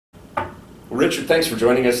Well, Richard, thanks for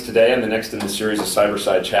joining us today on the next in the series of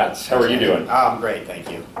CyberSide Chats. How are you doing? I'm great,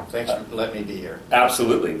 thank you. Thanks for letting me be here.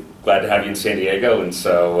 Absolutely. Glad to have you in San Diego. And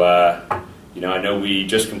so, I know we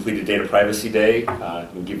just completed Data Privacy Day. Can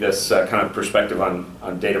you give us kind of perspective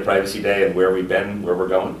on Data Privacy Day and where we've been, where we're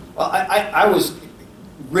going? Well, I was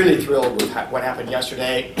really thrilled with what happened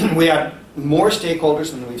yesterday. We had more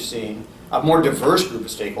stakeholders than we've seen, a more diverse group of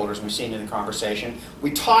stakeholders than we've seen in the conversation.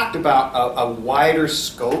 We talked about a wider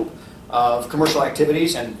scope of commercial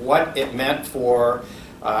activities and what it meant for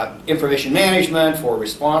information management, for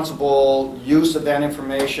responsible use of that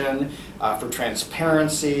information, for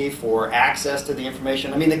transparency, for access to the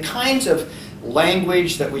information. I mean, the kinds of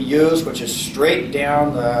language that we use, which is straight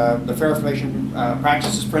down the Fair Information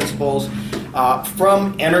Practices principles,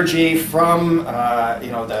 from energy, from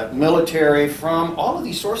the military, from all of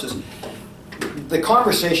these sources. The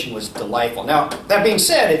conversation was delightful. Now, that being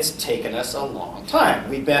said, it's taken us a long time.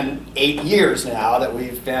 We've been 8 years now that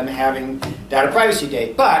we've been having Data Privacy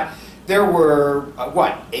Day, but there were,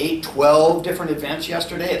 12 different events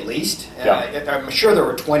yesterday at least? Yeah. I'm sure there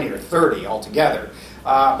were 20 or 30 altogether,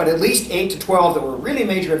 but at least 8 to 12 that were really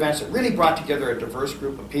major events that really brought together a diverse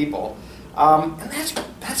group of people, and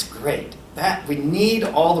that's great. We need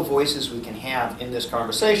all the voices we can have in this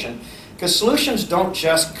conversation, because solutions don't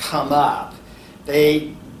just come up.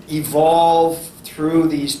 They evolve through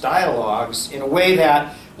these dialogues in a way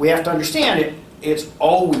that we have to understand it's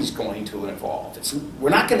always going to evolve. We're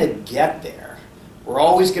not going to get there. We're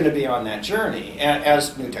always going to be on that journey. And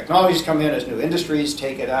as new technologies come in, as new industries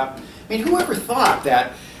take it up. I mean, whoever thought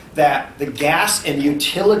that the gas and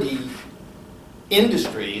utility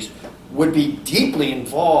industries would be deeply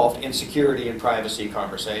involved in security and privacy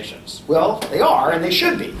conversations? Well, they are, and they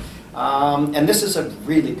should be. And this is a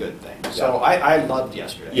really good thing. So I loved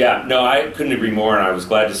yesterday. Yeah, no, I couldn't agree more, and I was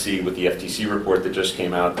glad to see with the FTC report that just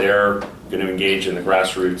came out, they're going to engage in the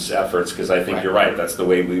grassroots efforts, because I think you're right. That's the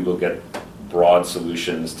way we will get broad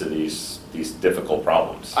solutions to these difficult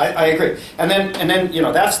problems. I agree. And then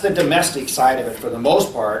that's the domestic side of it for the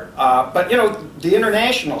most part. But the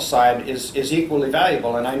international side is equally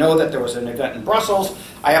valuable. And I know that there was an event in Brussels.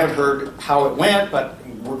 I haven't heard how it went, but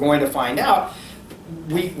we're going to find out.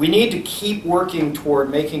 We need to keep working toward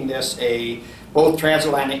making this a both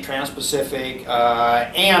transatlantic, trans-Pacific,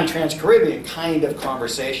 and trans-Caribbean kind of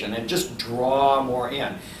conversation, and just draw more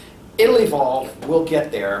in. It'll evolve. We'll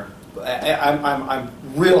get there. I'm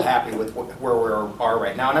real happy with where we are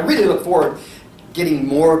right now, and I really look forward to getting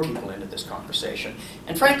more people into this conversation.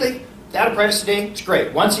 And frankly, Data Privacy Day, it's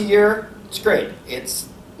great. Once a year, it's great. It's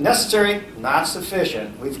necessary, not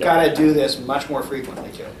sufficient. We've got to do this much more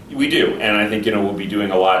frequently, too. We do, and I think we'll be doing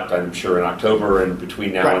a lot, I'm sure, in October and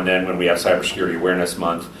between now and then when we have Cybersecurity Awareness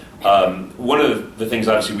Month. One of the things,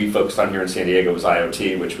 obviously, we focused on here in San Diego was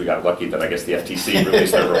IoT, which we got lucky that I guess the FTC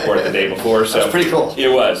released their report the day before. So that's pretty cool. It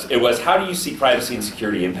was. How do you see privacy and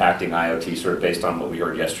security impacting IoT, sort of based on what we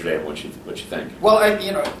heard yesterday and what you think? Well,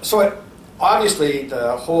 obviously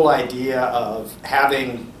the whole idea of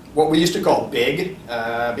having what we used to call big,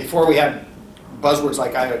 before we had buzzwords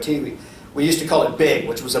like IoT, we used to call it big,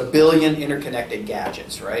 which was 1 billion interconnected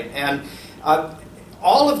gadgets, right? And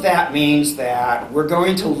all of that means that we're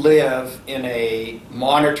going to live in a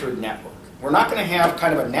monitored network. We're not going to have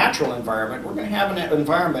kind of a natural environment. We're going to have an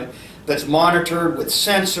environment that's monitored with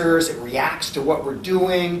sensors. It reacts to what we're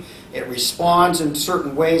doing. It responds in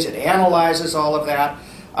certain ways. It analyzes all of that.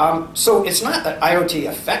 So it's not that IoT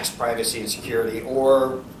affects privacy and security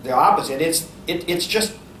or the opposite. It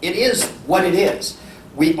is what it is.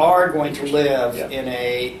 We are going to live in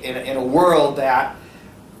a world that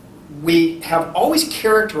we have always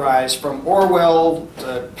characterized, from Orwell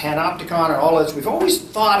to Panopticon and all this. We've always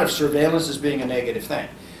thought of surveillance as being a negative thing.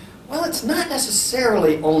 Well, it's not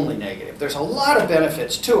necessarily only negative. There's a lot of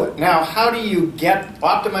benefits to it. Now, how do you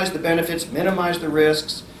optimize the benefits, minimize the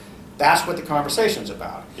risks? That's what the conversation's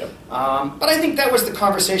about. Yep. But I think that was the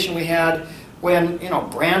conversation we had when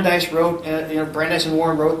Brandeis and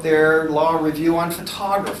Warren wrote their law review on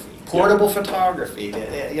photography, portable photography.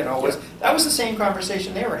 That was the same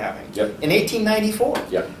conversation they were having in 1894.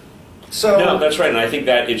 Yep. So no, that's right, and I think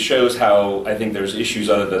that it shows how I think there's issues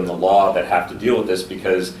other than the law that have to deal with this,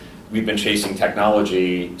 because we've been chasing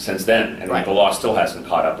technology since then, and the law still hasn't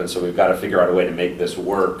caught up, and so we've got to figure out a way to make this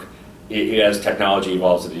work as technology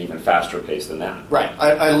evolves at an even faster pace than that. Right.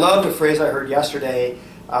 I love the phrase I heard yesterday,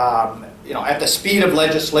 at the speed of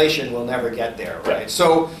legislation, we'll never get there, right?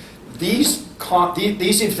 So these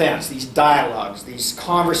events, these dialogues, these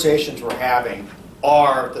conversations we're having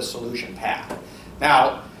are the solution path.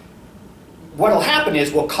 Now, what will happen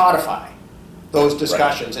is we'll codify those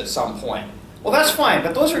discussions at some point. Well, that's fine,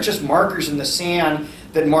 but those are just markers in the sand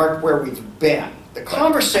that mark where we've been. The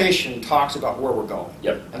conversation talks about where we're going.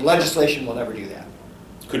 Yep. And legislation will never do that.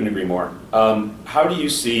 Couldn't agree more. How do you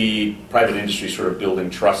see private industry sort of building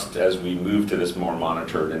trust as we move to this more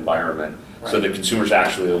monitored environment, so that consumers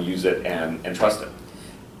actually will use it and trust it?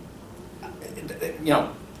 You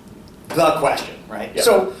know, the question, right? Yep.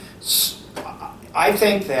 So I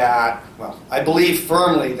think that, well, I believe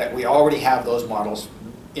firmly that we already have those models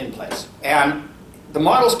in place. And the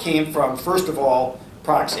models came from, first of all,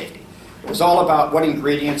 product safety. It was all about what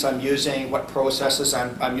ingredients I'm using, what processes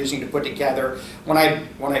I'm using to put together. When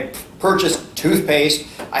I purchased toothpaste,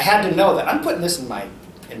 I had to know that I'm putting this in my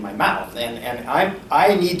mouth, and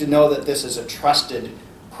I need to know that this is a trusted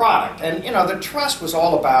product. And you know, the trust was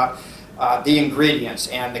all about the ingredients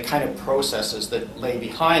and the kind of processes that lay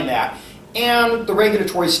behind that, and the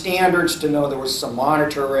regulatory standards to know there was some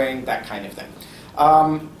monitoring, that kind of thing.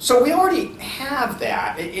 So we already have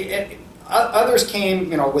that. Others came,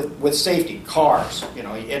 you know, with safety. Cars, you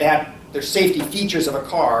know, it had their safety features of a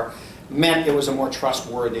car meant it was a more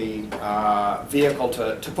trustworthy vehicle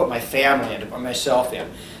to put my family in, to put myself in.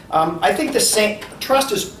 I think the same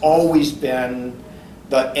trust has always been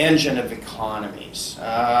the engine of economies.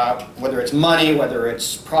 Whether it's money, whether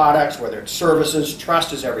it's products, whether it's services,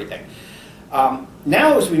 trust is everything.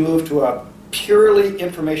 Now as we move to a purely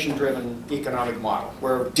information-driven economic model,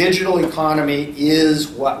 where digital economy is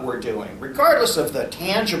what we're doing, regardless of the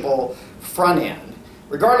tangible front end,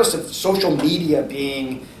 regardless of social media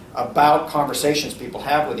being about conversations people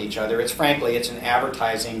have with each other, it's an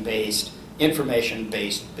advertising-based,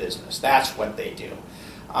 information-based business. That's what they do.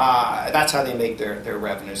 That's how they make their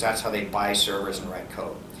revenues. That's how they buy servers and write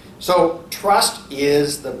code. So trust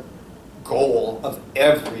is the goal of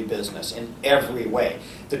every business in every way.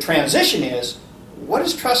 The transition is, what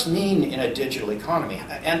does trust mean in a digital economy?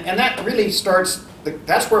 And that really starts,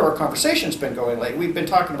 that's where our conversation's been going lately. We've been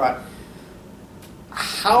talking about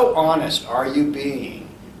how honest are you being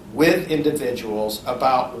with individuals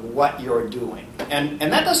about what you're doing. And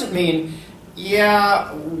that doesn't mean,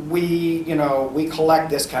 yeah, we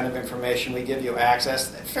collect this kind of information, we give you access.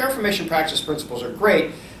 Fair information practice principles are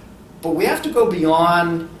great, but we have to go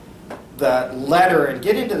beyond the letter and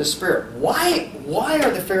get into the spirit. Why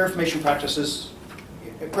are the fair information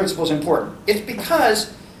principles important? It's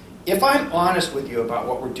because if I'm honest with you about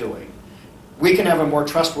what we're doing, we can have a more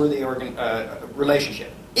trustworthy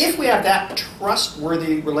relationship. If we have that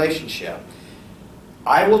trustworthy relationship,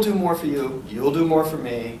 I will do more for you, you'll do more for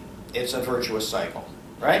me. It's a virtuous cycle,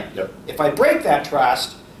 right? Yep. If I break that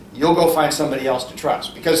trust, you'll go find somebody else to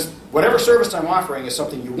trust. Because whatever service I'm offering is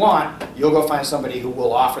something you want, you'll go find somebody who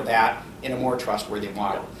will offer that in a more trustworthy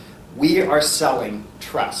model. We are selling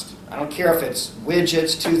trust. I don't care if it's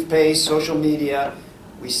widgets, toothpaste, social media,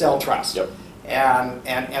 we sell trust. Yep. And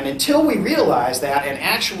until we realize that and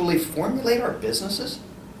actually formulate our businesses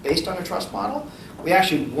based on a trust model, we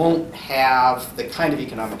actually won't have the kind of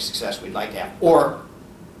economic success we'd like to have. Or,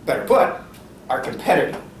 better put, our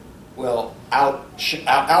competitor will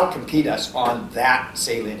outcompete us on that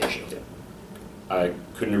salient issue. I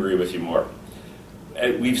couldn't agree with you more.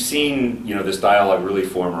 We've seen, this dialogue really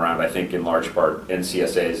form around, I think, in large part,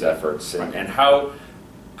 NCSA's efforts. And how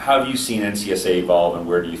have you seen NCSA evolve, and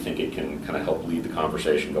where do you think it can kind of help lead the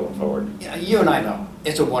conversation going forward? Yeah, you and I know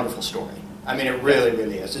it's a wonderful story. I mean, it really,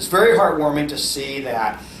 really is. It's very heartwarming to see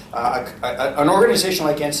that an organization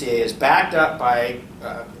like NCSA is backed up by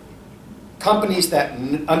companies that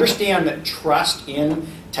understand that trust in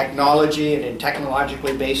technology and in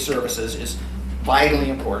technologically based services is vitally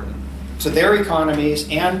important to their economies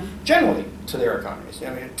and generally to their economies,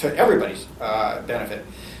 to everybody's benefit.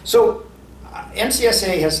 So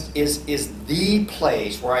NCSA is the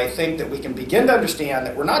place where I think that we can begin to understand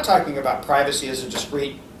that we're not talking about privacy as a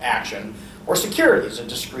discrete action or security as a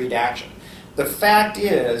discrete action. The fact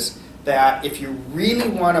is that if you really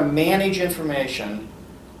want to manage information,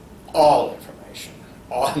 all information,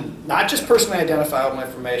 not just personally identifiable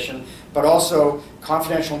information, but also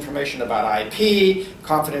confidential information about IP,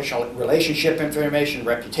 confidential relationship information,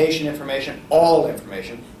 reputation information, all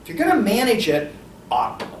information. If you're going to manage it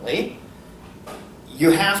optimally,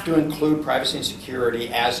 you have to include privacy and security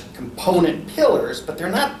as component pillars, but they're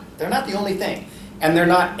not the only thing. And they're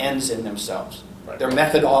not ends in themselves. Right. They're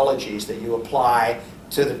methodologies that you apply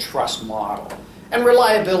to the trust model. And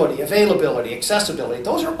reliability, availability, accessibility,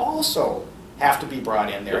 those are also have to be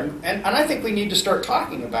brought in there. And I think we need to start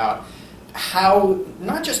talking about how,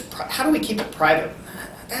 not just, how do we keep it private?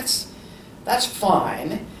 That's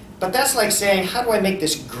fine, but that's like saying, how do I make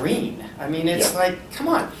this green? I mean, it's like, come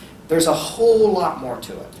on, there's a whole lot more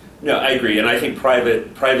to it. No, I agree, and I think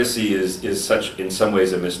privacy is such, in some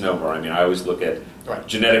ways, a misnomer. I mean, I always look at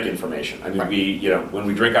genetic information. I mean, when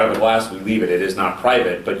we drink out of a glass, we leave it. It is not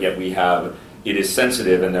private, but yet it is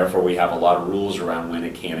sensitive, and therefore we have a lot of rules around when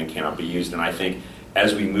it can and cannot be used. And I think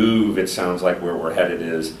as we move, it sounds like where we're headed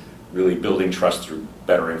is really building trust through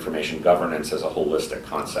better information governance as a holistic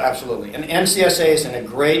concept. Absolutely, and NCSA is in a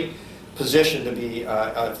great position to be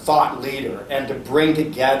a thought leader and to bring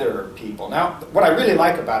together people. Now, what I really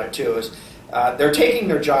like about it too is they're taking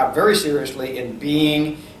their job very seriously in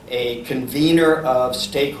being a convener of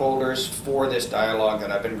stakeholders for this dialogue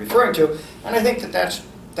that I've been referring to, and I think that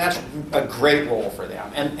that's a great role for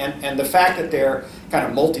them. And the fact that they're kind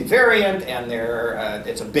of multivariant and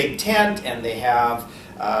it's a big tent and they have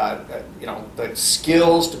the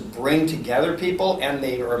skills to bring together people, and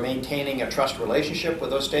they are maintaining a trust relationship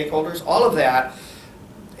with those stakeholders. All of that,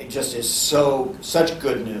 it just is such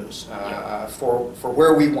good news for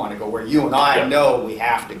where we want to go, where you and I know we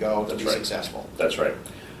have to go to be successful. That's right.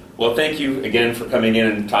 Well, thank you again for coming in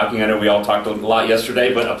and talking. I know we all talked a lot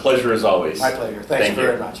yesterday, but a pleasure as always. My pleasure. Thanks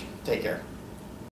very much. Take care.